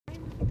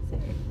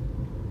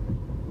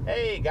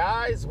Hey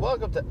guys,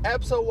 welcome to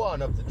episode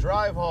 1 of The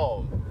Drive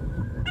Home.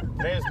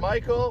 My name is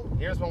Michael.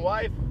 Here's my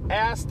wife,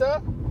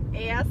 Asta.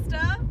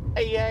 Asta?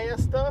 Hey,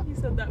 Asta. You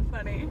said that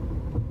funny.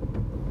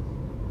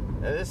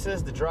 And this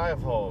is The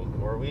Drive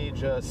Home, where we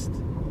just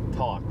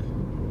talk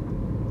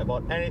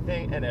about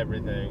anything and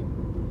everything,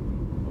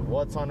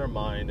 what's on our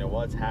mind and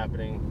what's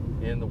happening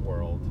in the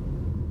world.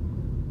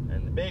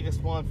 And the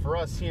biggest one for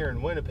us here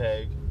in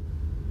Winnipeg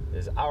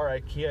is our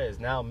IKEA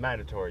is now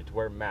mandatory to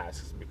wear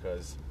masks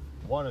because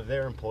one of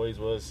their employees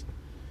was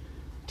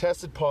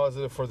tested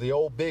positive for the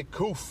old big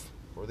coof,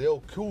 or the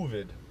old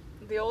COVID.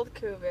 The old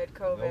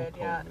COVID,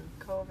 yeah.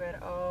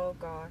 COVID, oh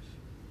gosh.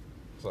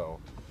 So,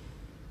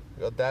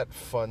 we got that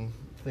fun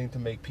thing to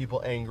make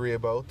people angry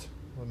about.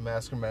 The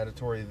masks are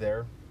mandatory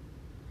there.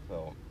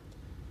 So,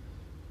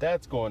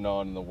 that's going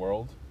on in the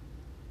world.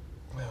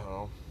 I don't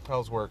know.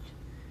 How's work?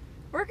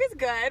 Work is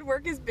good.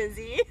 Work is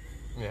busy.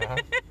 Yeah?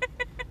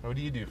 What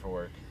do you do for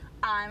work?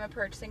 I'm a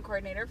purchasing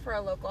coordinator for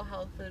a local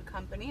health food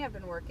company. I've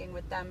been working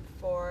with them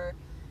for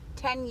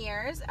 10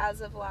 years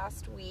as of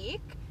last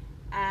week.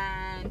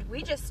 And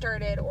we just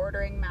started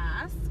ordering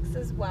masks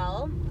as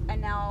well.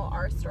 And now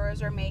our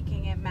stores are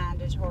making it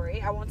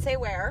mandatory. I won't say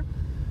where.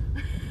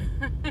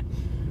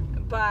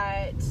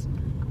 But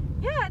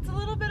yeah, it's a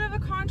little bit of a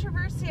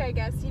controversy, I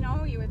guess. You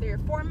know, either you're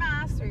for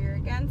masks or you're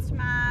against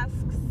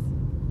masks.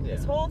 Yeah.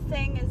 This whole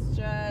thing is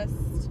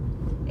just,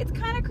 it's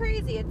kind of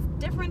crazy. It's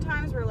different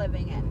times we're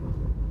living in.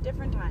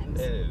 Different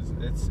times. It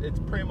is. It's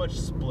pretty much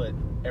split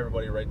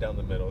everybody right down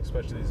the middle,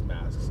 especially these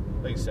masks.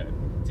 Like you said,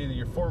 it's either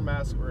you're for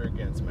masks or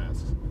against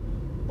masks.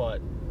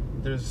 But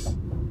there's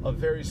a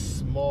very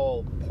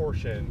small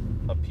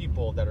portion of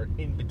people that are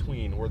in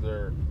between, where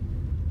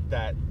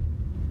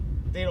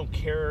they don't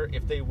care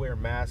if they wear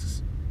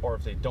masks or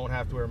if they don't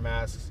have to wear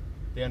masks.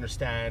 They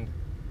understand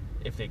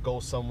if they go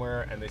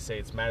somewhere and they say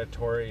it's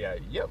mandatory,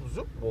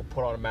 we'll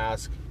put on a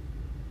mask.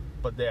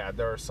 But yeah,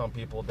 there are some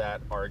people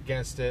that are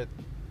against it,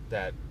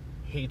 that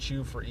hate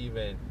you for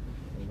even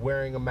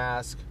wearing a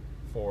mask,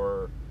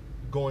 for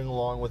going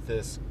along with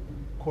this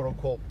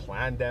quote-unquote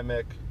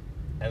pandemic.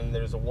 And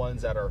there's the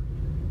ones that are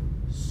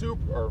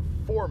super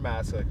for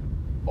masks, like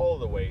all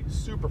the way,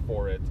 super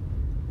for it.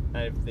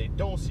 And if they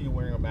don't see you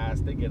wearing a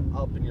mask, they get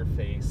up in your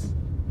face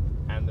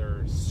and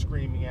they're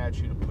screaming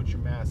at you to put your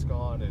mask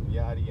on and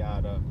yada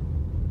yada.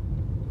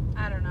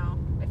 I don't know.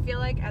 I feel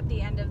like at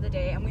the end of the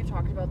day, and we've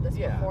talked about this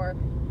before,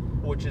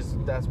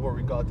 that's where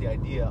we got the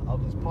idea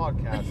of this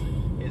podcast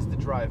is the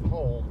drive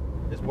home,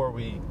 is where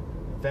we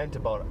vent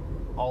about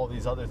all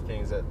these other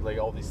things that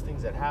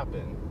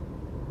happen.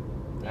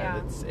 Yeah.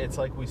 And it's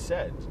like we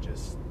said,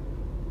 just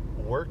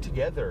work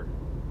together.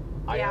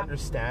 I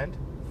understand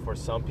for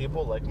some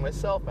people like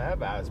myself, I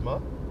have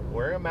asthma.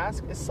 Wearing a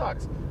mask, it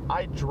sucks.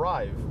 I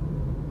drive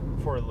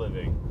for a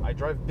living. I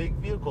drive big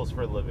vehicles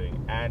for a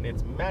living, and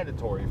it's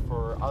mandatory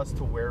for us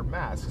to wear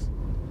masks.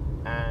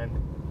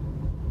 And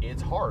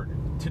it's hard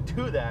to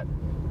do that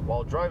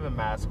while driving a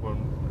mask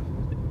when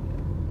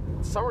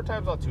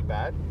summertime's not too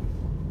bad,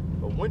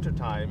 but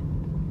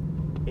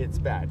wintertime, it's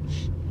bad.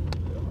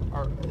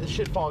 Our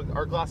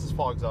glasses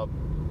fogs up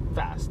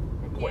fast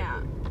and quickly.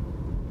 Yeah.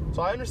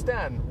 So I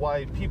understand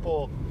why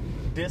people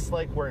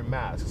dislike wearing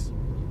masks,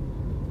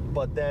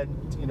 but then,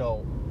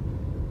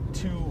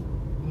 to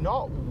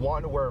not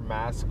want to wear a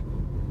mask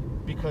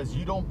because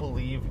you don't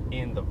believe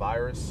in the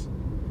virus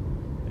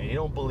and you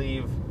don't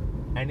believe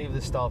any of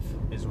this stuff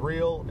is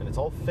real and it's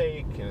all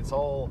fake and it's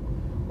all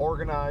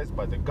organized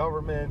by the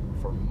government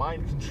for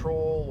mind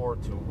control or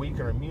to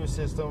weaken our immune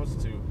systems,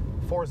 to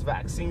force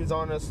vaccines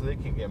on us so they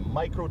can get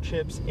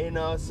microchips in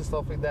us and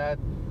stuff like that.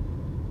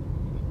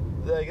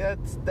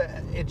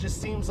 It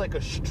just seems like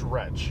a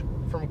stretch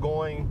from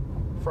going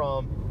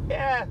from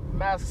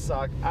masks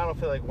suck, I don't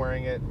feel like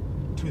wearing it,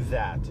 to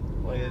that.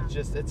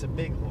 It's a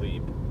big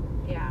leap.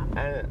 Yeah.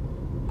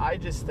 And I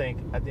just think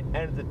at the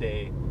end of the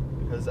day,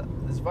 because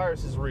this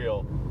virus is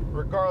real,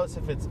 regardless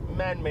if it's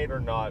man-made or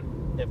not,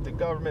 if the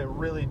government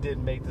really did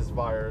make this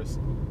virus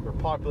for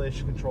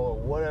population control or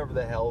whatever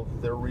the hell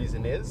their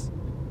reason is,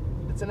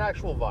 it's an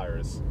actual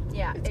virus.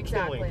 Yeah, it's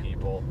exactly. Killing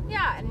people.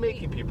 Yeah, and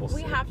making people sick.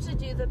 We have to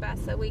do the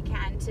best that we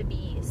can to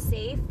be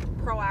safe,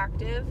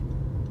 proactive,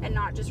 and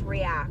not just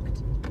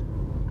react.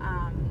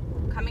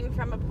 Coming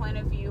from a point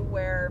of view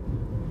where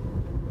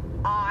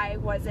I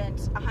wasn't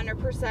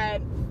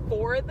 100%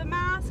 for the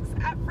masks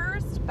at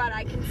first, but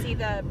I can see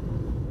the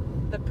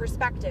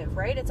perspective,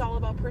 right? It's all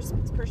about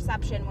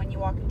perception when you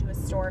walk into a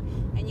store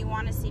and you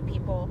want to see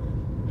people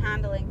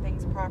handling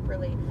things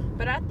properly.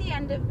 But at the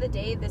end of the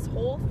day, this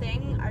whole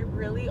thing, I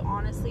really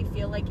honestly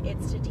feel like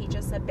it's to teach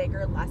us a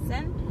bigger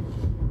lesson.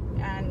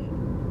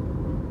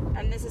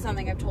 And this is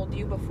something I've told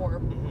you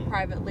before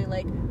privately,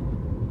 like,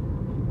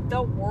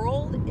 the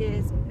world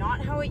is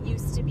not how it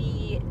used to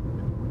be.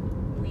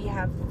 We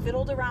have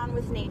fiddled around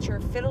with nature,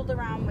 fiddled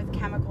around with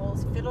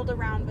chemicals, fiddled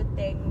around with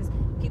things,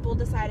 people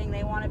deciding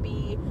they want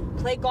to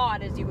play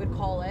God, as you would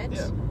call it.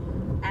 Yeah.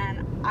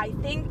 And I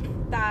think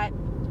that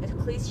as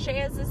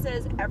cliche as this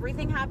is,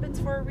 everything happens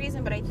for a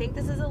reason, but I think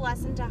this is a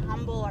lesson to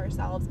humble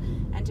ourselves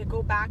and to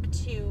go back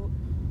to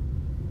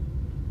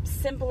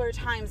simpler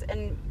times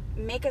and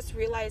make us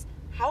realize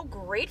how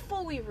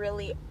grateful we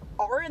really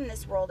are in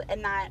this world,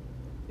 and that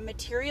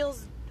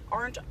materials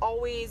aren't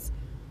always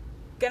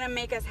gonna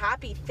make us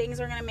happy. Things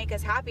are gonna make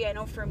us happy. I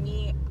know for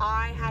me,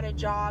 I had a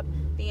job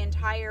the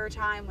entire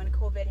time when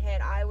COVID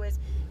hit. I was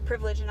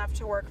privileged enough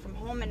to work from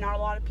home, and not a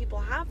lot of people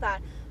have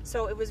that.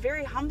 So it was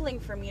very humbling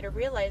for me to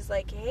realize,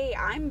 like, hey,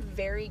 I'm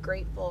very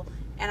grateful,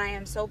 and I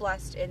am so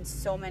blessed in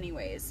so many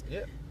ways.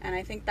 Yeah. And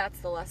I think that's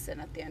the lesson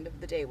at the end of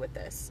the day with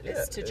this,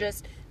 is to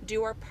just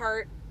do our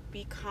part,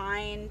 be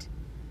kind,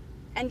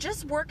 and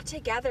just work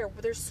together.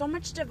 There's so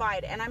much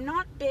divide, and I'm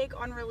not big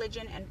on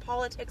religion and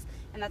politics,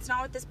 and that's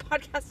not what this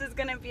podcast is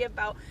going to be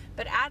about.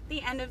 But at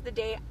the end of the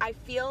day, I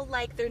feel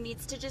like there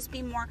needs to just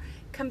be more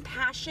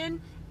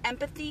compassion,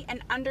 empathy,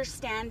 and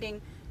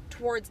understanding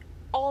towards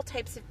all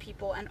types of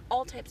people and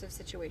all types of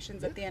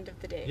situations at the end of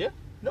the day. Yeah.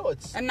 No,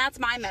 it's... And that's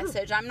my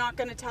message. I'm not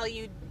going to tell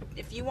you,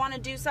 if you want to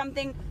do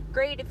something,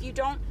 great. If you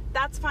don't,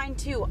 that's fine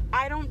too.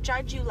 I don't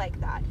judge you like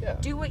that. Yeah.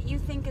 Do what you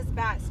think is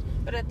best.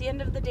 But at the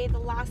end of the day, the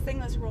last thing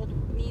this world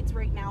needs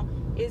right now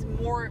is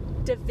more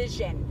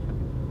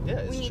division. Yeah,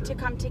 it's we need true.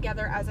 to come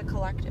together as a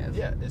collective.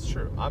 Yeah, it's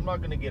true. I'm not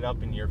going to get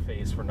up in your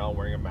face for not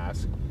wearing a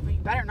mask. Well,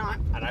 you better not.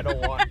 And I don't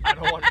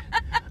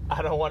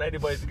want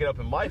anybody to get up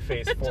in my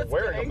face for Just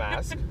wearing kidding. a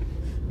mask.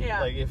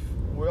 Yeah. Like, if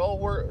we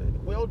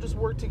all just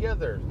work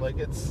together. Like,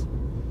 it's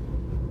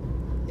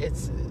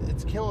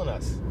killing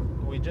us.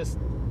 We just,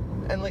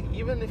 and like,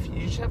 even if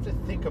you just have to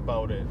think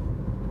about it,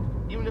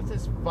 even if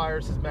this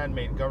virus is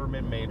man-made,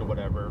 government-made, or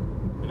whatever,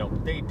 you know,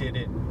 they did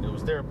it. It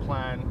was their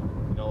plan.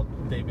 You know,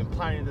 they've been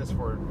planning this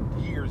for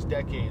years,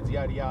 decades,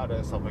 yada yada,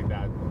 and stuff like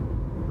that.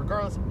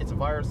 Regardless, it's a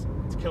virus.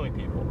 It's killing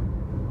people.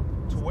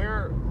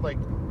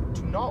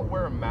 To not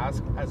wear a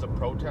mask as a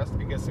protest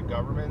against the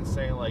government,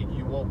 saying like,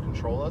 you won't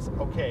control us.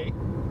 Okay,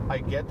 I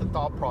get the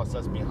thought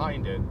process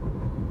behind it,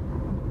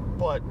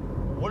 but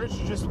wouldn't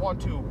you just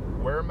want to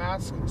wear a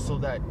mask so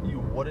that you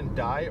wouldn't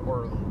die,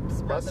 or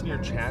lessen your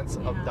chance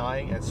of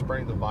dying and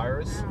spreading the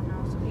virus? I don't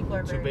know. Some people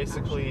are very To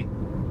basically,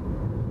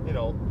 you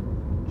know,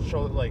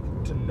 show like,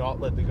 to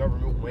not let the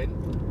government win.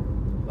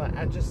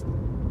 And just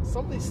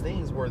some of these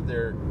things where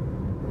they're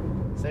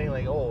saying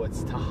like, oh,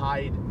 it's to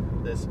hide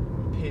this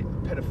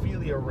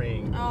pedophilia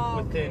ring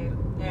within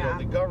you know,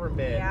 the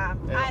government,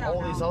 and I don't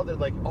all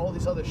know.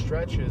 these other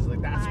stretches,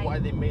 like, that's why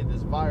they made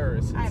this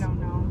virus. I don't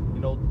know. You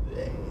know,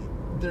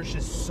 there's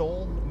just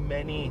so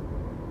many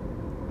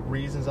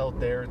reasons out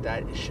there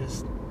that it's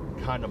just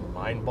kind of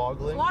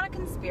mind-boggling. There's a lot of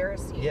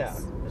conspiracies. Yeah,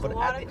 There's but a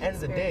lot at of the end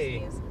of the day,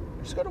 conspiracies.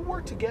 we just got to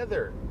work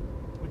together.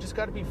 We just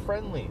got to be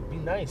friendly, be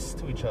nice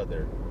to each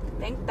other.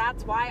 I think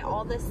that's why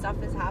all this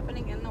stuff is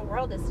happening in the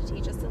world, is to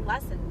teach us a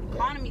lesson. The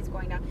economy's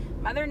going down.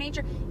 Mother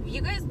Nature. If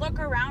you guys look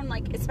around,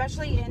 like,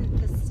 especially in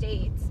the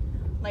States,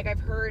 like,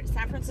 I've heard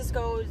San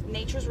Francisco,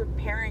 nature's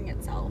repairing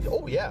itself.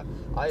 Oh, yeah.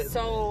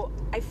 So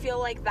I feel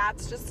like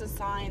that's just a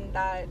sign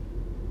that,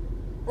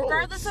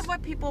 regardless of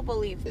what people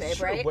believe, babe,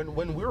 true. right?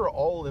 When we were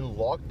all in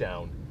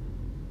lockdown,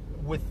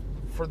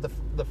 for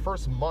the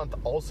first month,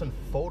 all of a sudden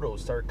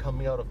photos started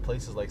coming out of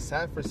places like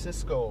San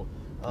Francisco,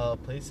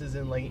 places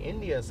in like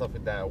India and stuff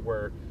like that,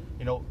 where,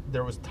 you know,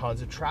 there was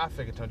tons of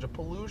traffic and tons of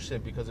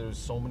pollution because there was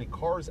so many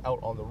cars out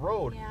on the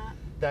road. Yeah.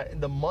 That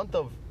in the month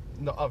of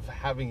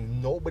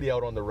having nobody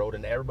out on the road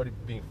and everybody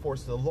being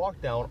forced to the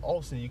lockdown, all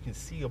of a sudden you can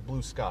see a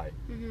blue sky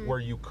where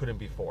you couldn't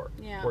before.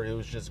 Yeah. Where it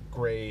was just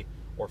gray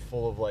or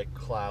full of like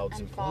clouds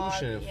and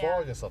pollution and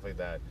fog and stuff like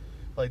that.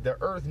 Like, the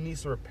earth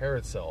needs to repair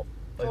itself.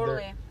 Like,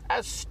 Totally.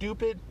 As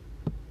stupid.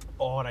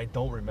 Oh, and I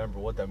don't remember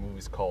what that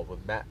movie's called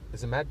with Matt.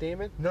 Is it Matt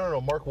Damon?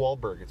 No. Mark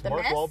Wahlberg. It's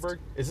Mark Wahlberg.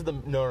 Is it the?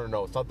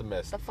 No. It's not The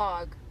Mist. The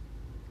fog.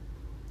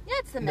 Yeah,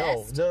 it's The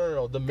Mist.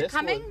 No. The Mist.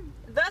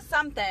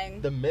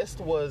 The Mist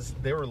was,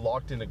 they were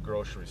locked in a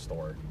grocery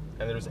store,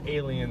 and there was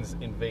aliens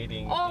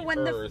invading. Oh, when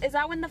Earth. is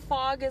that when the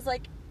fog is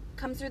like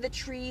comes through the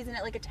trees and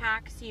it like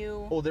attacks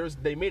you? Oh,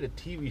 they made a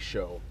TV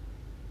show,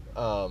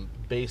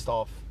 based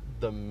off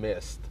The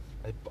Mist.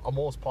 I'm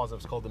almost positive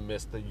it's called The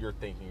Mist that you're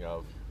thinking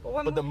of.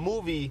 But the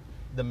movie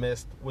The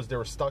Mist was, they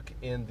were stuck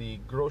in the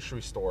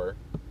grocery store,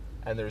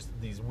 and there's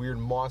these weird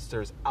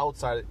monsters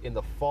outside in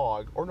the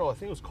fog. Or no, I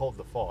think it was called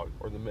The Fog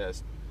or The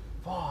Mist.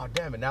 Oh,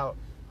 damn it. Now,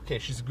 okay,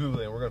 she's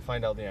Googling. We're going to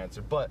find out the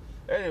answer. But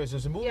anyways,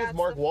 there's a movie with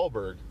Mark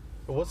Wahlberg.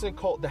 It wasn't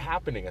called The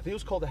Happening. I think it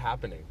was called The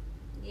Happening.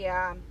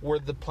 Yeah. Where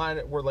the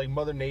planet, where like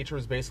Mother Nature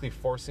was basically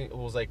forcing, it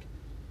was like,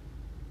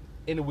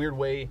 in a weird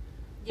way,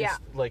 it's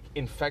like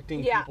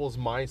infecting people's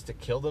minds to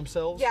kill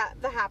themselves. Yeah,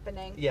 The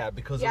Happening. Yeah,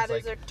 because there's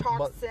like a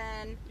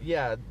toxin.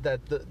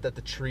 that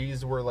the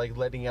trees were like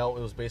letting out.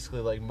 It was basically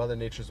like Mother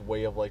Nature's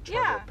way of like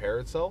trying to repair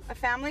itself. A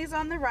family is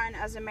on the run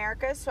as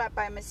America is swept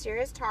by a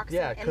mysterious toxin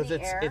in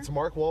the air. It's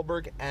Mark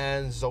Wahlberg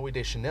and Zooey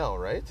Deschanel,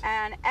 right?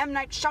 And M.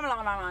 Night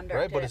Shyamalan directed.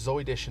 Right, but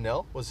Zooey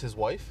Deschanel was his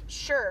wife.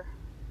 Sure.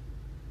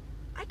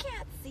 I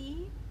can't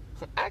see.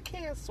 I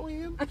can't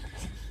swim.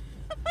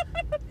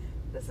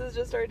 This is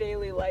just our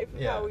daily life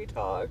of how we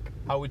talk.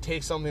 How we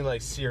take something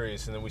like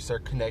serious and then we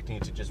start connecting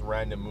it to just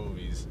random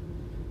movies.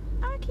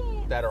 I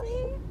can't that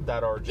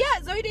are just, yeah,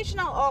 Zooey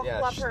Deschanel. Oh,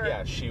 love her.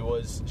 Yeah, she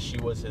was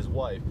his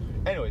wife.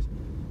 Anyways,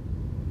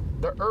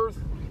 the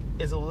Earth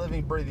is a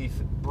living,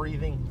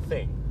 breathing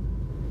thing.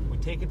 We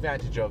take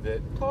advantage of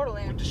it.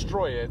 Totally. We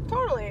destroy it.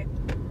 Totally.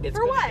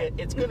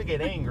 It's gonna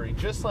get angry,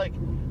 just like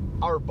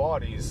our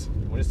bodies.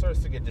 When it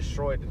starts to get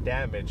destroyed and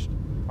damaged,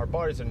 our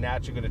bodies are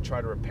naturally going to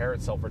try to repair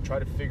itself or try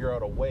to figure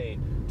out a way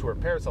to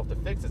repair itself, to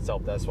fix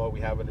itself. That's why we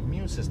have an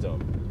immune system.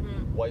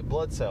 Mm-hmm. White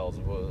blood cells.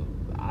 Well,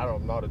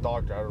 I'm not a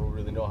doctor. I don't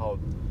really know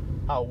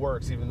how it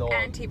works, even though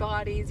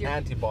antibodies.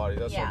 Antibodies.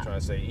 That's what I'm trying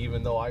to say.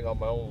 Even though I got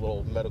my own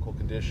little medical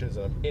conditions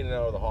and I'm in and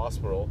out of the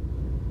hospital,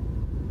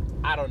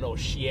 I don't know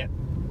shit.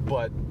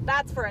 But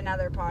that's for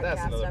another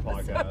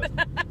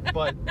podcast.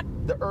 But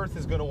the Earth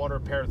is going to want to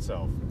repair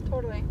itself.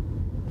 Totally.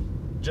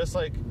 Just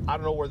like, I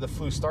don't know where the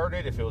flu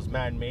started, if it was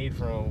man-made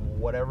from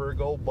whatever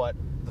ago, but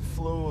the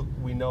flu,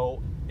 we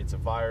know it's a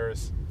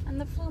virus. And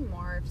the flu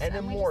morphs. And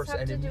it morphs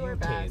and it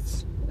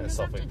mutates and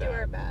stuff like that. We have to do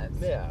our best.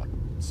 Yeah.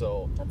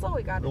 So that's all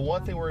we got to do. The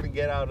one thing we're going to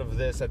get out of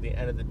this at the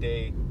end of the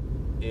day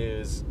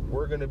is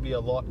we're going to be a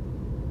lot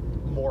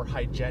more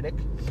hygienic,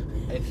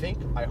 I think,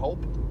 I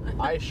hope.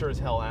 I sure as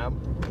hell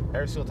am.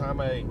 Every single time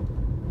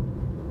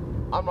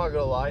I'm not going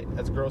to lie,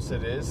 as gross as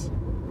it is,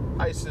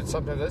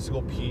 sometimes I used to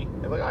go pee,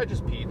 and like, I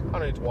just peed. I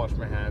don't need to wash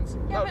my hands.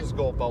 I'll just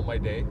go about my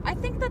day. I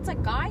think that's a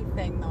guy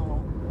thing,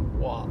 though.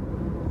 Well,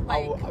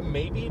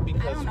 maybe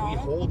because we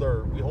hold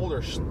our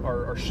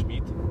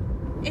schmeat.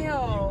 Ew.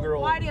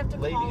 Why do you have to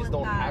call it that? Ladies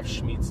don't have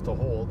schmeats to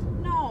hold.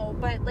 No,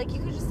 but like you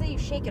could just say you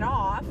shake it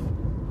off.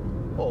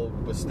 Oh,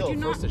 but still,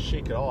 for us to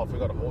shake it off, we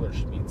gotta hold our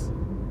schmeats.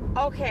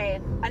 Okay,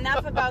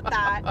 enough about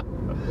that.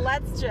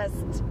 Let's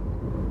just.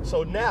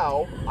 So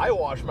now I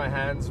wash my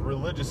hands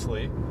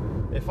religiously.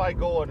 If I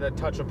go and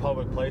touch a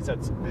public place that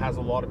has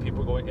a lot of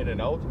people going in and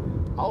out,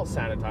 I'll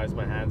sanitize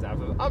my hands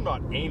after. I'm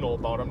not anal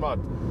about it. I'm not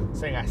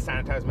saying I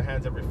sanitize my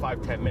hands every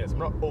 5-10 minutes. I'm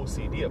not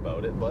OCD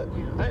about it, but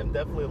I am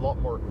definitely a lot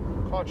more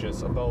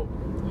conscious about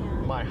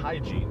my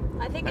hygiene.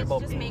 I think it's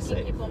just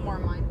making people more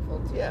mindful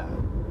too. Yeah.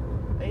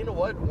 And you know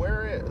what?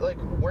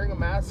 Wearing a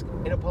mask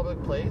in a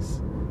public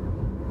place,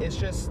 it's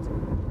just,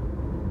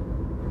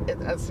 at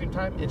the same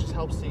time, it just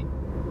helps to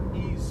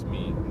ease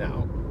me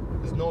now.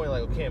 Because knowing,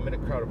 like, okay, I'm in a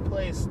crowded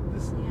place,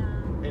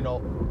 you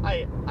know,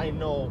 I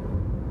know,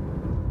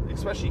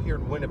 especially here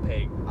in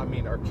Winnipeg, I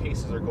mean, our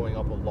cases are going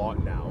up a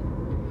lot now.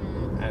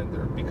 Mm-hmm.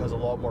 And because a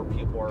lot more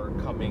people are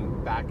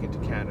coming back into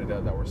Canada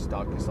that were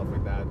stuck and stuff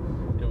like that.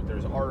 You know,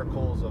 there's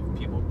articles of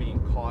people being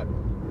caught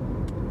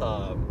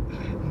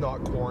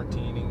not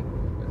quarantining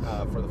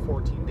for the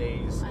 14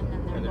 days.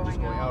 And they're just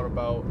going out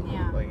about.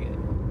 Yeah. Like,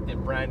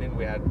 in Brandon,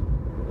 we had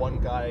one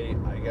guy,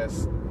 I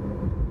guess,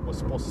 was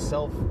supposed to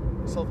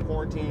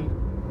self-quarantine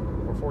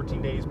for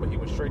 14 days, but he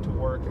went straight to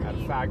work at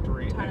a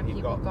factory, and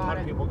a ton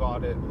of people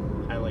got it.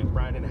 And like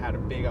Brandon had a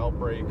big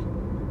outbreak,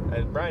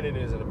 and Brandon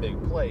isn't a big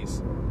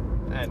place,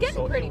 and it's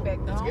getting pretty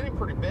big though. It's getting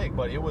pretty big,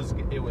 but it was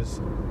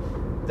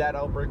that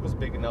outbreak was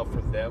big enough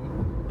for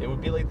them. It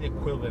would be like the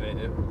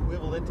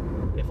equivalent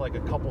if like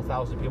a couple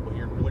thousand people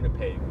here in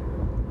Winnipeg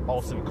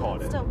also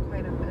caught it. Still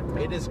quite a bit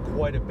though. It is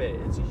quite a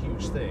bit. It's a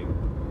huge thing.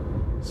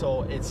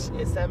 So it's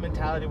that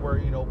mentality where,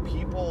 you know,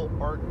 people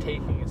aren't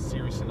taking it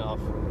serious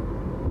enough,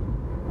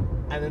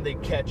 and then they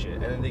catch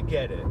it, and then they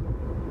get it,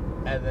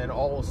 and then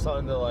all of a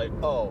sudden they're like,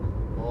 oh,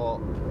 well,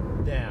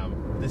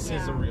 damn, this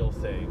is a real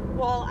thing.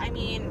 Well, I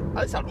mean,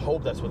 at least I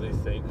hope that's what they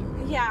think.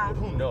 Yeah. But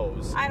who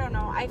knows? I don't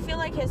know. I feel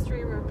like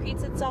history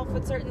repeats itself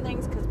with certain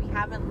things because we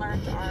haven't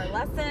learned our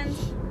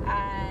lessons,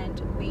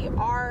 and we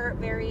are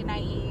very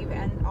naive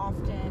and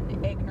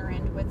often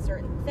ignorant with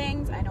certain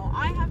things. I know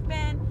I have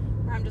been.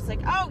 I'm just like,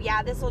 oh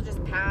yeah, this will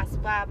just pass,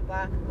 blah,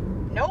 blah, blah.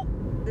 Nope,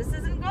 this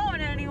isn't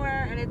going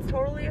anywhere, and it's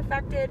totally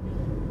affected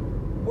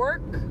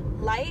work,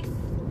 life.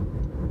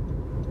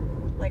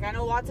 Like, I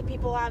know lots of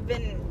people have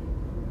been,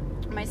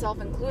 myself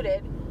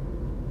included,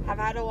 have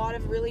had a lot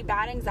of really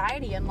bad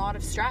anxiety and a lot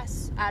of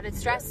added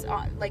stress,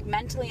 like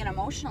mentally and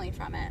emotionally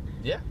from it.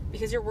 Yeah.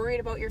 Because you're worried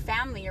about your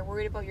family, you're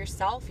worried about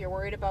yourself, you're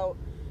worried about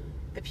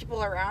the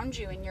people around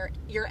you, and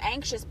you're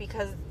anxious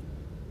because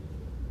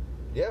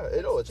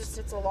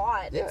it's a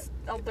lot. Yeah.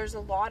 There's a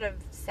lot of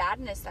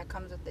sadness that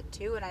comes with it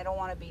too, and I don't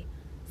want to be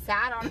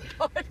sad on a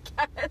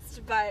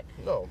podcast, but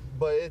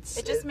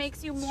it just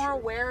makes you more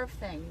aware of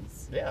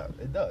things. Yeah,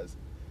 it does.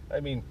 I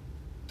mean,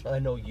 I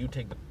know you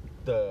take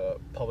the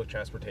public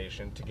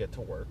transportation to get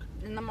to work.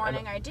 In the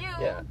morning, I do.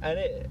 Yeah,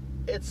 and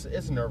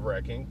it's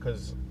nerve-wracking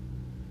because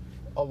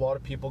a lot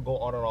of people go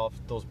on and off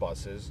those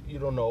buses. You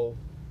don't know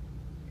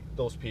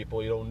those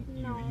people.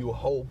 You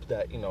hope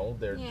that, you know,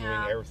 they're doing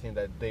everything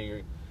that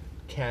they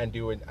can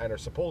do and are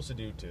supposed to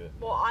do to.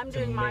 Well, I'm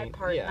doing my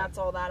part, and that's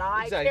all that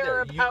I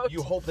care about.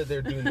 You hope that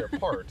they're doing their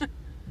part,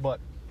 but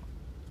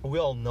we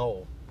all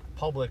know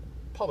public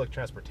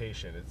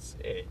transportation. It's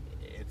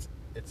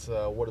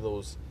one of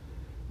those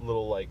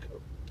little like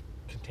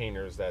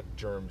containers that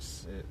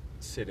germs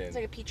sit in. It's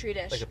like a petri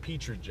dish. Like a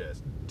petri dish,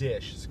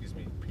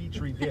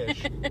 petri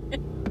dish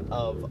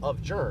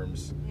of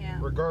germs. Yeah.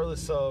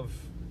 Regardless of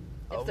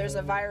if there's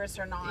a virus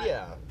or not.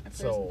 Yeah. If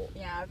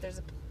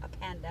there's a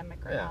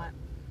pandemic or not.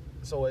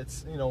 So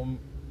it's,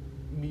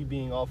 me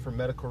being off for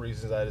medical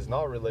reasons that is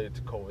not related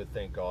to COVID,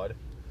 thank God.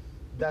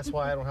 That's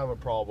why I don't have a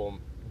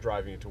problem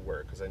driving you to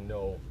work, because I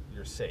know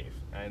you're safe.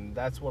 And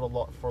that's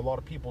what for a lot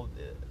of people,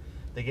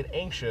 they get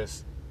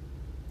anxious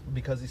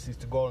because it's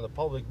to go out in the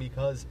public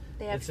because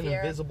it's an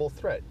invisible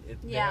threat.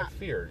 They have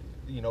fear.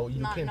 You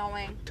not can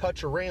knowing.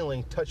 touch a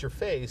railing, touch your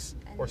face,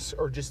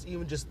 or just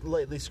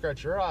lightly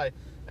scratch your eye,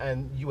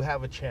 and you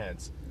have a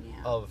chance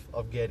of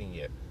getting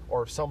it.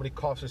 Or if somebody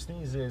coughs or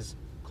sneezes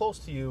close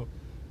to you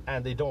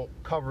and they don't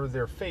cover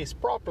their face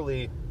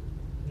properly,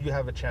 you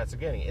have a chance of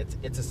getting it.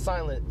 It's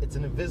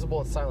an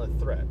invisible and silent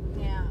threat.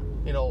 Yeah.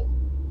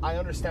 I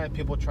understand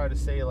people try to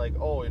say like,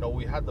 oh,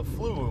 we had the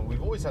flu and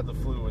we've always had the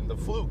flu and the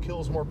flu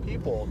kills more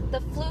people. The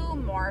flu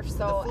morphs,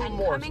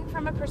 coming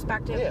from a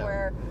perspective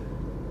where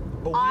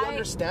But we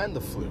understand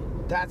the flu.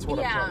 That's what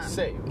I'm trying to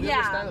say. We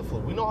understand the flu.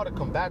 We know how to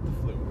combat the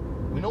flu.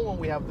 We know when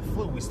we have the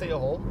flu, we stay at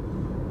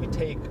home, we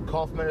take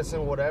cough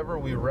medicine, whatever,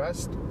 we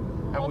rest,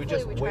 and we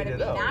just wait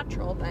it out.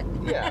 Natural, but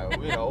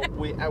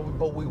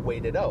but we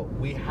wait it out.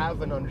 We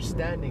have an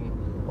understanding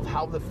of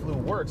how the flu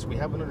works. We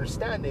have an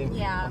understanding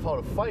of how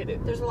to fight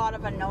it. There's a lot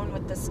of unknown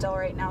with this still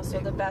right now, so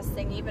the best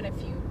thing, even if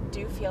you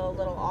do feel a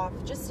little off,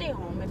 just stay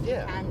home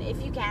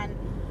if you can.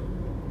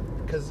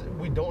 Because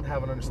we don't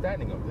have an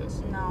understanding of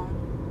this. No.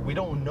 We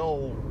don't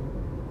know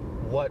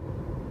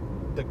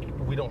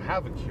we don't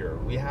have a cure.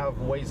 We have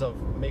ways of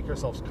making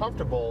ourselves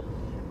comfortable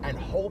and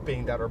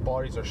hoping that our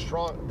bodies are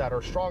strong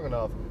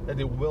enough that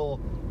they will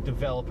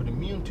develop an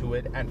immune to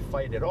it and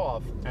fight it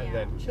off and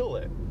then kill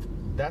it.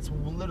 That's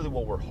literally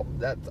what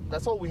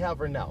that's all we have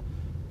right now.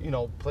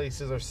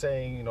 Places are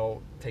saying,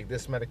 take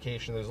this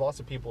medication. There's lots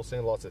of people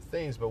saying lots of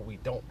things, but we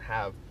don't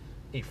have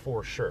a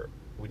for sure.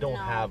 We don't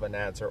have an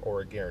answer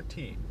or a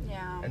guarantee.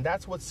 Yeah. And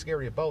that's what's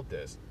scary about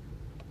this.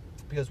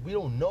 Because we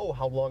don't know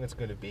how long it's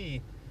going to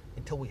be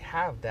until we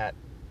have that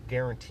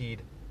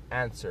guaranteed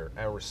answer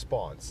and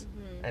response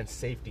and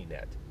safety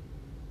net.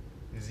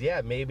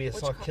 Because maybe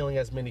it's not killing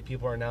as many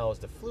people right now as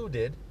the flu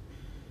did,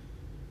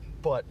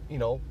 but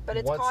but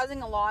it's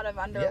causing a lot of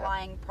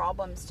underlying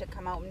problems to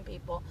come out in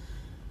people.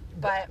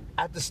 But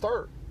at the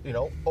start, it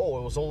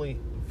was only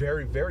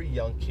very, very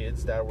young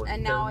kids that were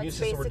and now it's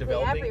basically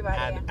developing,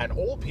 and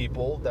old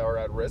people that are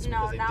at risk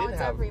because they didn't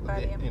have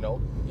everybody.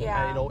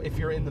 And if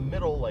you're in the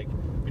middle, like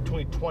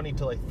between 20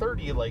 to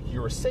 30, like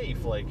you're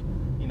safe, like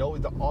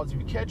the odds of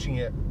you catching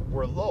it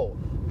were low.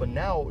 But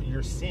now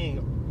you're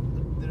seeing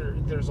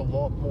there's a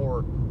lot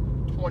more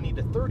 20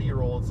 to 30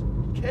 year olds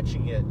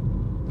catching it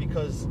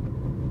because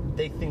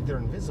they think they're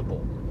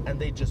invisible and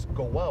they just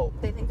go out.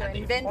 They think they're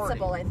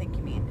invincible. I think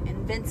you mean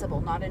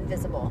invincible, not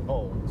invisible.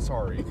 Oh,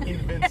 sorry,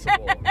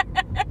 invincible.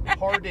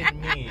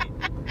 Pardon me.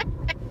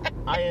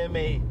 I am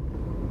a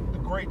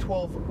grade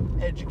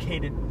 12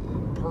 educated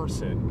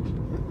person.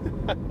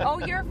 Oh,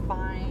 you're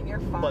fine. You're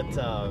fine.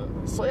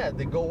 But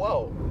they go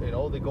out.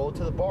 They go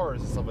to the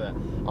bars and stuff like that.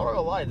 I'm not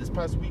gonna lie. This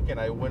past weekend,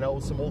 I went out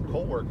with some old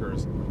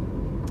coworkers.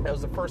 It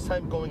was the first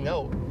time going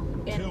out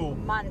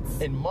in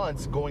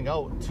months going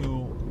out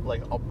to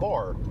like a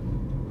bar,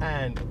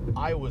 and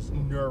I was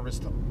nervous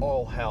to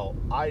all hell.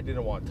 I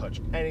didn't want to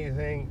touch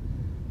anything.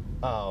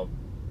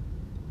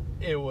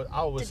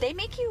 Did they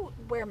make you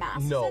wear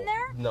masks in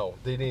there? No,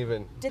 they didn't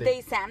even. Did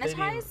they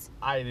sanitize?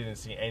 I didn't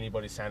see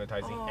anybody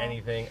sanitizing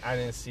anything. I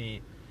didn't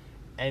see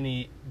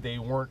any. They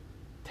weren't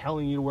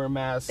telling you to wear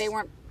masks. They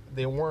weren't.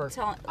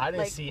 I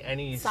didn't see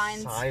any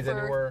signs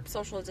anywhere.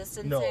 Social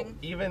distancing. No,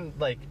 even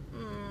like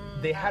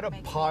they had a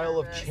pile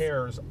of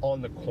chairs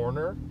on the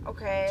corner.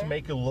 Okay. To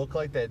make it look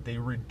like that they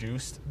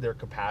reduced their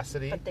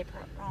capacity.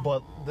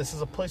 But this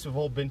is a place we've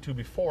all been to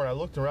before, and I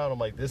looked around. I'm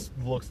like, this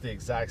looks the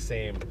exact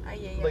same,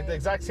 the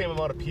exact same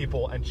amount of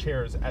people and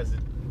chairs as it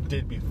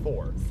did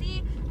before.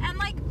 See, and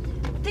like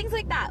things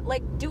like that.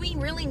 Like, do we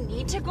really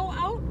need to go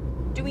out?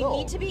 Do we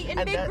need to be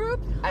in big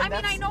groups? I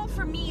mean, I know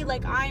for me,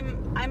 like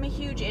I'm a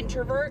huge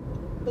introvert.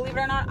 Believe it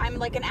or not, I'm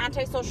like an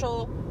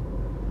antisocial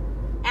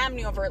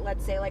amnivert,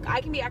 let's say. Like,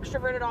 I can be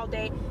extroverted all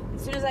day.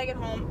 As soon as I get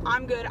home,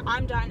 I'm good.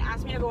 I'm done.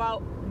 Ask me to go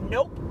out.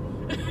 Nope.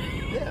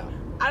 Yeah.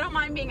 I don't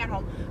mind being at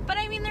home. But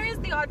I mean, there is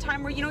the odd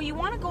time where, you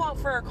want to go out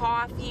for a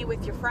coffee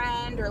with your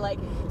friend or like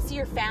see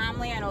your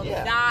family. I know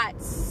that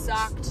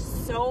sucked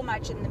so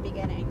much in the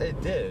beginning. It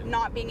did.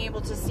 Not being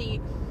able to see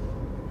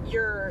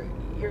your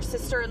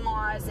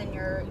sister-in-laws and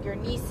your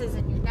nieces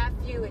and your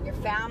nephew and your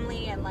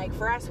family. And like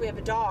for us, we have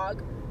a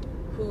dog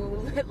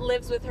who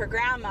lives with her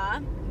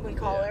grandma, we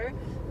call her.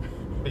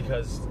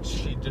 Because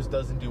she just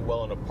doesn't do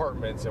well in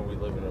apartments, and we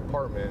live in an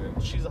apartment,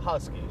 and she's a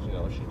husky,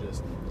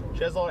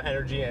 she has a lot of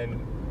energy,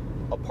 and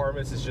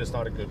apartments is just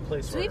not a good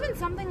place for her. So even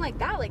something like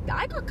that,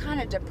 I got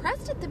kind of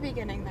depressed at the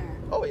beginning there.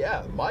 Oh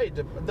yeah,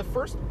 the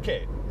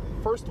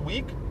first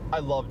week, I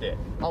loved it.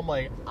 I'm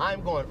like,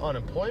 I'm going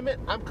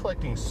unemployment, I'm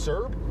collecting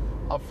CERB,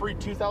 a free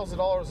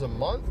 $2,000 a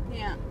month.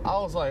 Yeah. I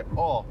was like,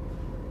 oh,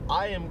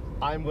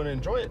 I'm going to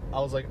enjoy it. I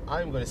was like,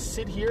 I'm going to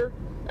sit here.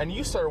 And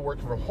you started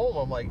working from home.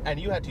 I'm like, and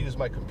you had to use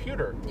my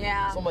computer.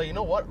 Yeah. So I'm like, you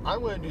know what?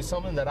 I'm going to do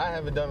something that I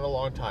haven't done in a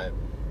long time.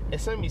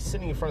 Instead of me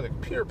sitting in front of the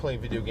computer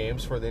playing video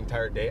games for the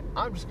entire day,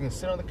 I'm just going to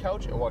sit on the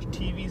couch and watch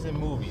TVs and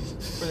movies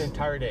for the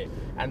entire day.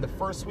 And the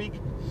first week,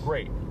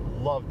 great.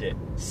 Loved it.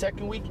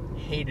 Second week,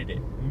 hated it.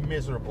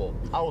 Miserable.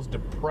 I was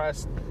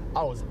depressed.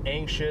 I was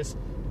anxious.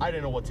 I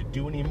didn't know what to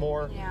do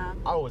anymore. Yeah.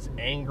 I was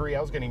angry.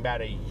 I was getting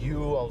mad at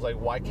you. I was like,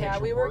 why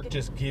can't your work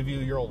just give you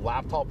your own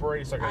laptop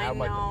already so I can have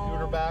my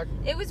computer back?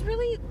 It was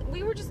really,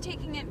 we were just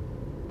taking it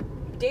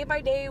day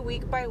by day,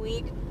 week by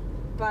week.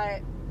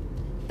 But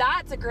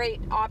that's a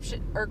great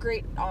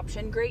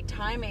great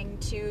timing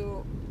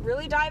to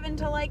really dive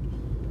into like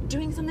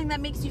doing something that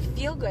makes you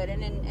feel good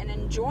and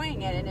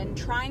enjoying it and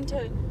trying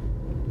to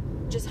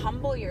just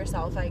humble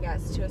yourself, I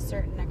guess, to a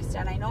certain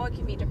extent. I know it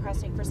can be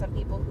depressing for some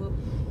people who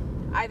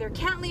either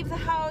can't leave the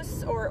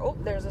house or, oh,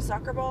 there's a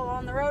soccer ball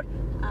on the road,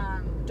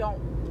 don't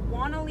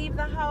want to leave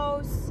the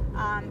house.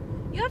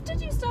 You have to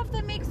do stuff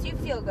that makes you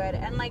feel good.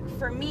 And like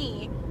for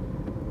me,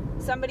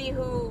 somebody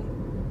who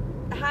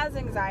has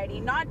anxiety,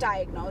 not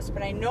diagnosed,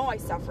 but I know I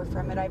suffer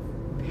from it. I've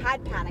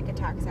had panic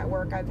attacks at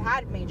work. I've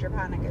had major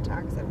panic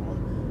attacks at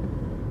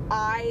home.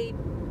 I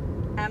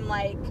am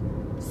like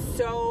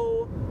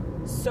so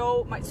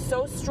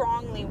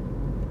strongly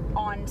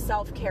on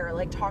self-care,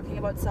 like talking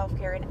about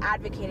self-care and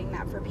advocating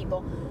that for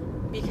people,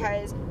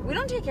 because we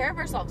don't take care of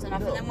ourselves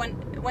enough. No. And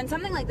then when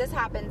something like this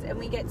happens and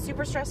we get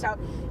super stressed out,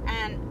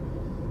 and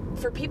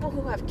for people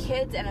who have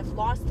kids and have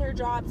lost their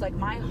jobs, like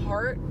my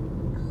heart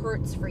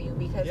hurts for you,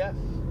 because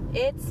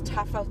it's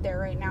tough out there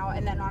right now.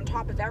 And then on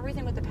top of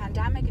everything with the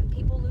pandemic and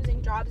people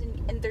losing jobs,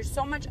 and there's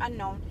so much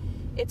unknown,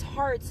 it's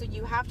hard. So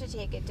you have to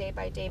take it day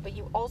by day, but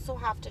you also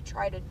have to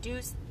try to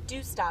do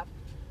stuff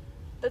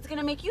that's going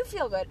to make you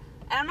feel good.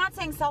 And I'm not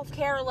saying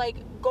self-care, like,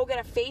 go get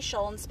a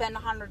facial and spend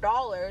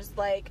 $100.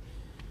 Like,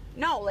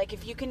 no, like,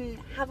 if you can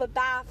have a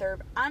bath or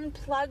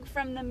unplug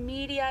from the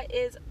media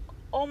is,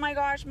 oh my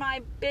gosh,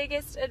 my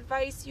biggest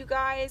advice, you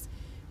guys,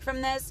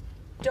 from this.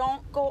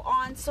 Don't go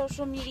on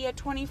social media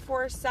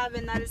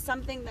 24/7. That is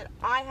something that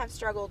I have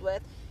struggled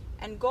with.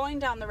 And going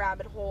down the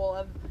rabbit hole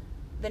of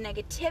the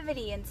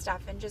negativity and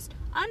stuff, and just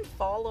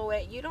unfollow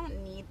it. You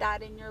don't need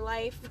that in your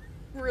life.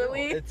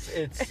 Really? No,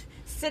 it's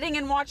sitting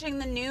and watching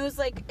the news,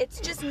 like, it's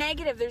just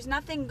negative. There's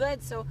nothing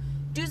good. So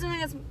do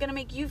something that's going to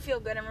make you feel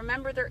good. And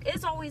remember, there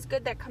is always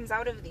good that comes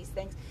out of these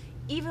things,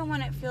 even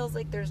when it feels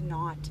like there's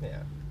not.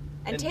 Yeah.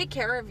 And take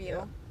care of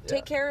you.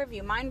 Take care of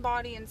you, mind,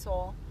 body, and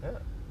soul. Yeah.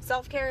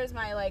 Self-care is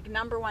my, like,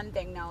 number one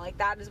thing now. Like,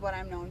 that is what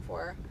I'm known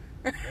for.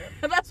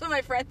 That's what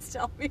my friends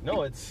tell me.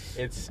 No,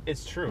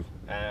 it's true.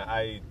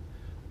 I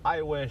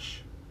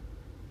wish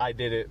I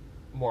did it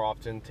more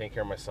often, take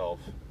care of myself.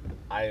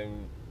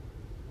 I'm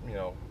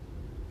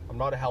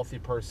not a healthy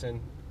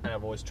person, and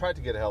I've always tried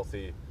to get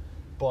healthy,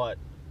 but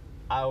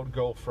I would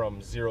go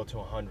from 0 to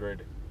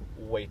 100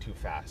 way too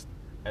fast.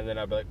 And then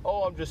I'd be like,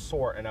 oh, I'm just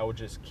sore, and I would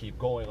just keep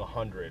going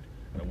 100,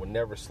 and I would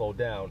never slow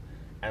down,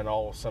 and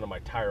all of a sudden my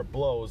tire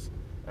blows,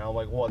 and I'm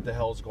like, what the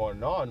hell's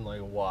going on?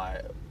 Like,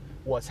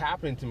 what's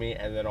happening to me?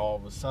 And then all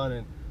of a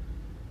sudden,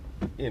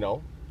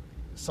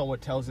 someone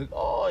tells you,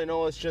 oh,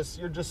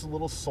 you're just a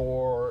little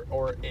sore,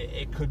 or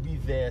it could be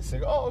this.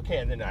 And oh, okay.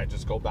 And then I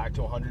just go back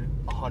to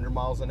 100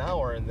 miles an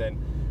hour, and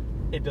then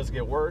it doesn't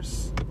get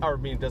worse,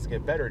 it doesn't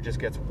get better. It just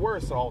gets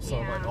worse. And all of a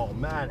sudden, I'm like, oh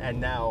man.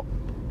 And now,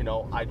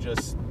 I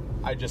just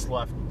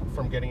left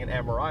from getting an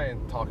MRI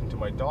and talking to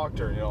my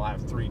doctor. I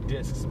have 3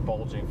 discs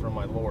bulging from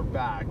my lower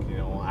back.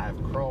 I have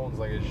Crohn's.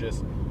 Like,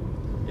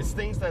 it's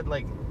things that,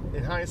 like,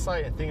 in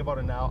hindsight and thinking about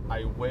it now,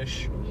 I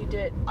wish you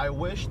did. I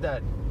wish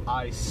that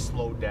I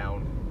slowed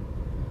down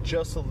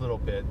just a little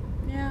bit.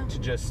 Yeah. To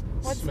just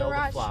smell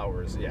the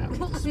flowers. Yeah.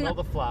 To smell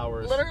the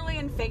flowers. Literally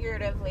and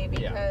figuratively,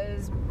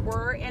 because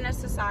we're in a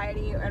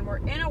society and we're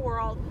in a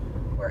world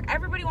where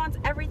everybody wants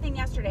everything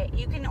yesterday.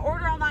 You can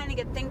order online and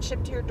get things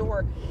shipped to your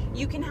door.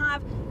 You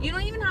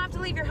don't even have to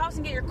leave your house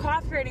and get your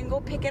coffee ready and go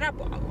pick it up.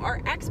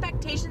 Our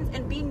expectations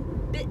and being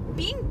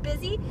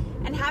busy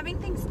and having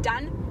things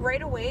done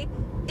right away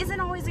isn't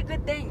always a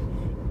good thing.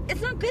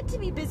 It's not good to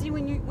be busy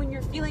when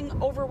you're feeling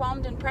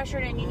overwhelmed and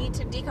pressured and you need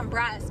to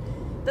decompress.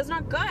 That's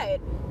not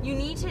good. You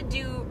need to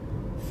do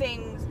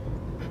things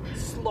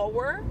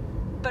slower,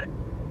 but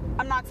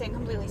I'm not saying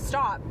completely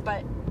stop,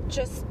 but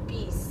just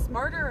be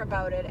smarter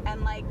about it.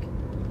 And, like,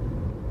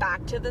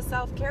 back to the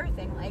self-care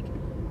thing, like,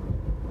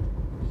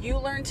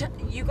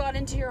 you got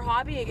into your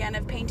hobby again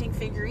of painting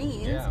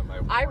figurines. Yeah,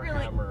 my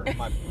Warhammer,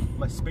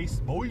 my Space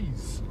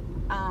Boys.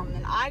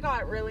 And I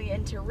got really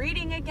into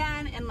reading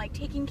again and, like,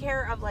 taking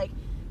care of, like,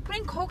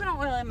 putting coconut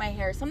oil in my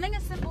hair, something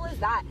as simple as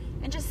that,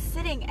 and just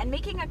sitting and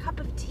making a cup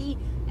of tea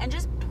and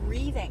just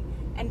breathing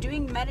and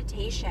doing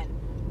meditation.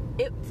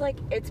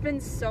 It's been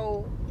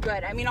so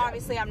good. I mean,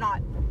 obviously I'm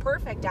not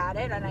perfect at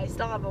it and I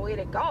still have a way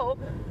to go,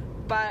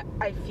 But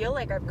I feel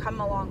like I've come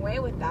a long way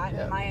with that,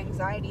 Yeah. and my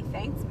anxiety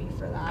thanks me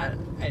for that. And,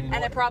 you know And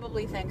it what?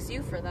 probably thanks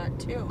you for that,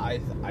 too. I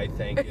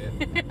thank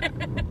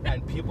it.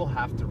 And people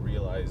have to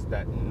realize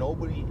that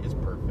nobody is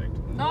perfect.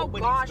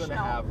 Nobody's gosh, going to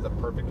no. have the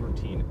perfect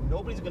routine.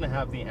 Nobody's going to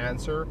have the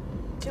answer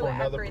To for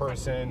another everything.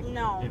 person,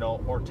 No. you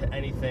know, or to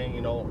anything, you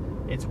know.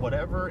 It's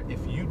whatever. If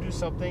you do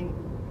something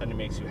and it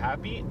makes you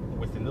happy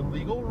within the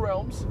legal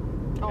realms,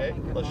 Oh okay, my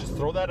goodness. let's just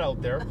throw that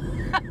out there.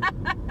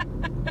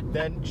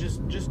 Then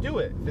just do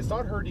it. If it's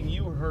not hurting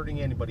you or hurting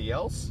anybody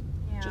else,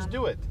 Yeah. just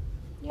do it.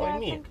 Yeah, What do I you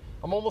mean? think-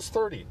 I'm almost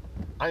 30.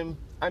 I'm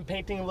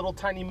painting little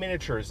tiny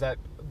miniatures that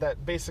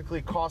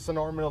basically cost an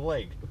arm and a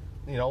leg,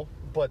 you know.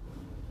 But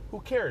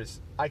who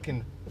cares? I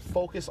can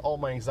focus all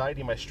my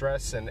anxiety, my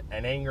stress, and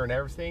anger and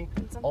everything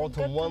And something all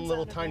into good one comes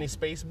little out of tiny it.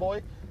 space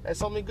boy, and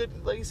something good,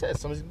 like you said,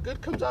 something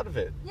good comes out of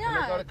it. And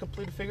I Yeah. got a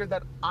complete figure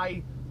that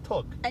I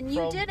took. And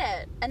you from- did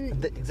it.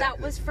 And that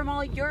Exactly. was from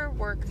all your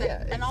work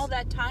and all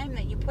that time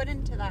that you put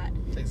into that.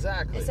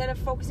 Exactly. Instead of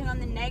focusing on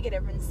the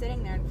negative and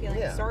sitting there and feeling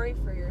Yeah. sorry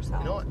for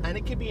yourself. You know, and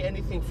it could be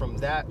anything from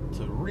that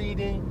to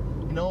reading.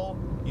 You know,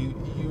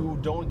 you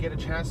don't get a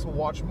chance to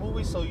watch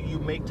movies, so you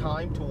make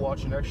time to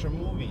watch an extra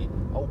movie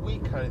a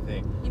week, kind of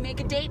thing. You make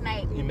a date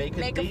night. And You make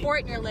a a date-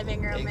 fort in your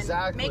living room.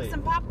 Exactly. And make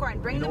some popcorn.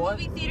 Bring You the know what?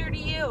 movie theater to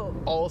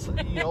you. Also,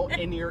 you know,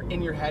 in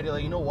your head, you're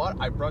like, you know what?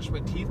 I brush my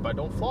teeth, but I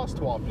don't floss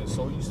too often.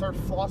 So you start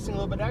flossing a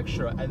little bit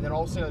extra, and then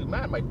all of a sudden, like,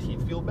 man, my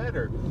teeth feel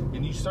better,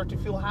 and you start to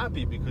feel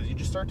happy because you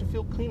just start to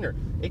feel cleaner.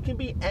 It can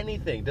be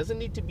anything. Doesn't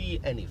need to be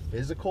any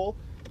physical,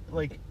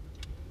 like,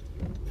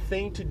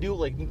 thing to do.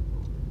 Like,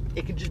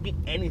 it can just be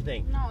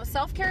anything. No,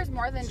 self-care is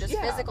more than just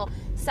Yeah. physical.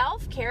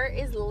 Self-care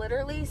is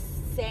literally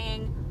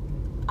saying,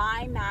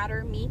 I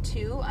matter, me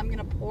too. I'm going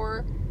to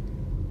pour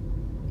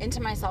into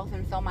myself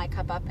and fill my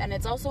cup up. And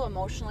it's also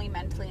emotionally,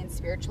 mentally, and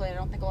spiritually. I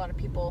don't think a lot of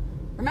people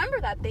remember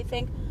that. They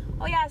think,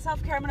 oh yeah,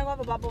 self-care, I'm going to go have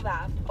a bubble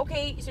bath.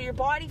 Okay, so your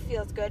body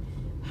feels good.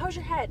 How's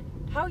your head?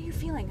 How are you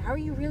feeling? How are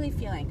you really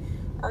feeling?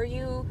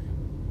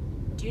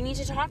 Do you need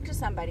to talk to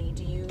somebody?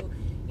 Do you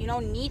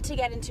need to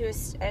get into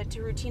a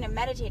routine of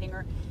meditating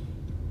or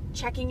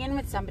checking in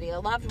with somebody, a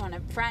loved one, a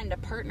friend, a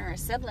partner, a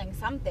sibling,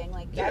 something.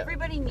 Like, Yeah.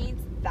 everybody needs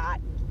that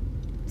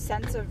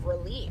sense of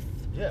relief.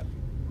 Yeah.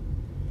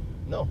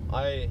 No,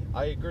 I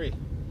agree.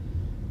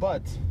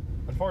 But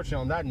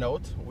unfortunately, on that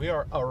note, we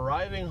are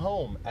arriving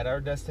home at our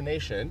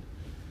destination.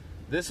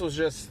 This was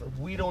just,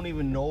 we don't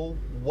even know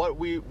what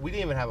we didn't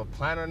even have a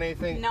plan on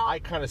anything. No. I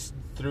kind of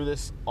threw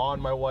this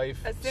on my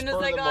wife. As soon as spur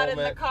of I the got in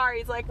the moment. car,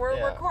 he's like, we're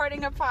Yeah.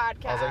 recording a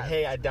podcast. I was like,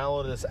 hey, I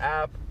downloaded this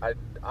app.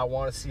 I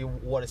want to see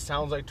what it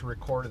sounds like to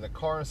record in the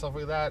car and stuff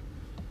like that.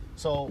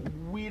 So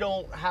we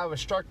don't have a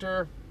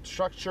structure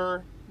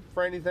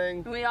for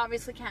anything. We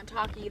obviously can't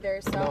talk either,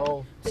 so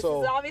No, this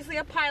so- is obviously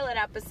a pilot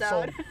So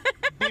episode.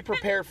 be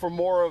prepared for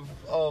more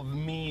of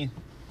me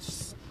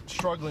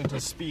struggling to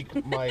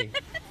speak my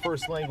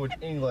first language,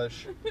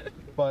 English.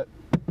 But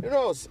who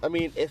knows? I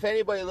mean, if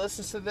anybody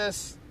listens to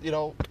this, you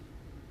know,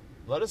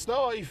 let us know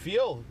how you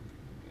feel.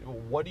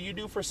 What do you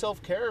do for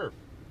self-care?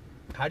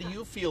 How do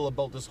you feel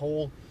about this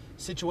whole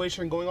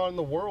situation going on in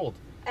the world?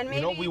 And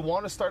you know, maybe- we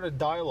want to start a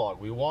dialogue.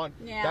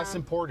 Yeah. That's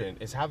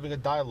important, is having a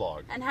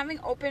dialogue. And having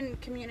open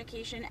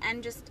communication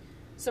and just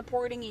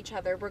supporting each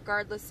other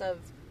regardless of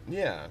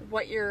Yeah.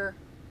 what you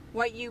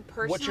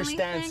personally What your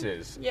stance think.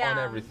 is Yeah. on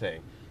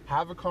everything.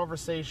 Have a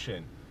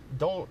conversation.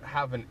 Don't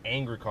have an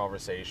angry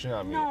conversation.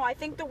 I mean, No, I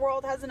think the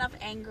world has enough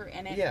anger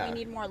in it. Yeah. We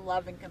need more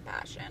love and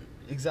compassion.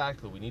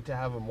 exactly. We need to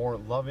have a more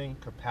loving,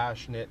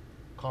 compassionate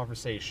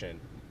conversation.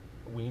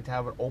 We need to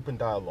have an open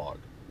dialogue.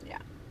 Yeah.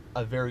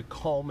 A very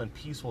calm and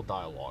peaceful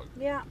dialogue.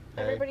 Yeah.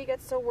 Okay. Everybody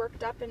gets so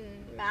worked up and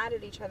mad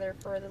at each other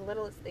for the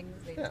littlest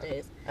things these Yeah.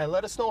 days. And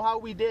let us know how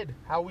we did,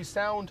 how we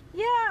sound.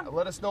 Yeah.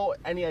 Let us know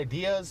any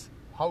ideas.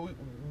 How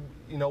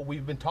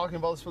we've been talking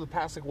about this for the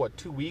past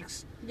 2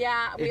 weeks,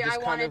 Yeah, It just I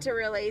kind wanted of- to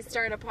really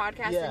start a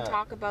podcast Yeah. and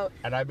talk about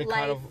and I've been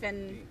life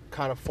and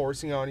kind of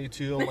forcing it on you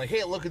too. I'm like,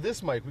 hey, look at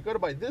this mic. We got to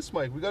buy this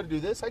mic. We got to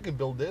do this. I can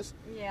build this.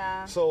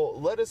 yeah. So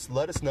let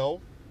us know.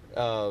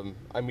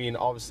 I mean,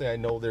 obviously, I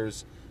know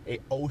there's an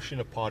ocean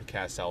of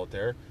podcasts out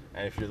there,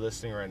 and if you're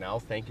listening right now,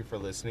 thank you for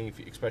listening.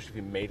 Especially if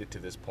you made it to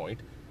this point,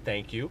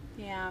 thank you.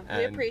 Yeah,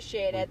 we And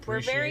appreciate we it.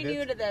 We're very appreciate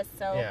new it. to this,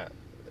 so Yeah,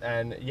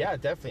 and yeah,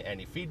 definitely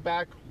any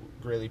feedback,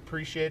 really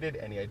appreciated.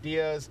 Any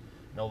ideas,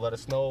 let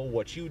us know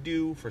what you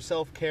do for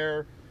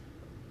self-care.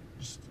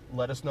 Just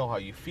let us know how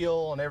you feel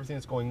on everything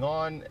that's going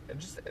on. And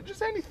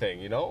just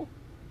anything,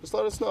 just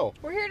let us know.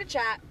 we're here to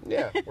chat.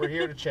 Yeah, we're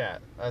here to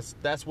chat.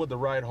 That's what the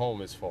ride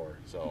home is for.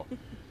 So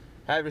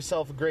have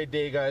yourself a great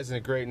day, guys, and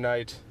a great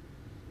night.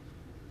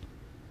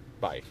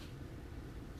 Bye.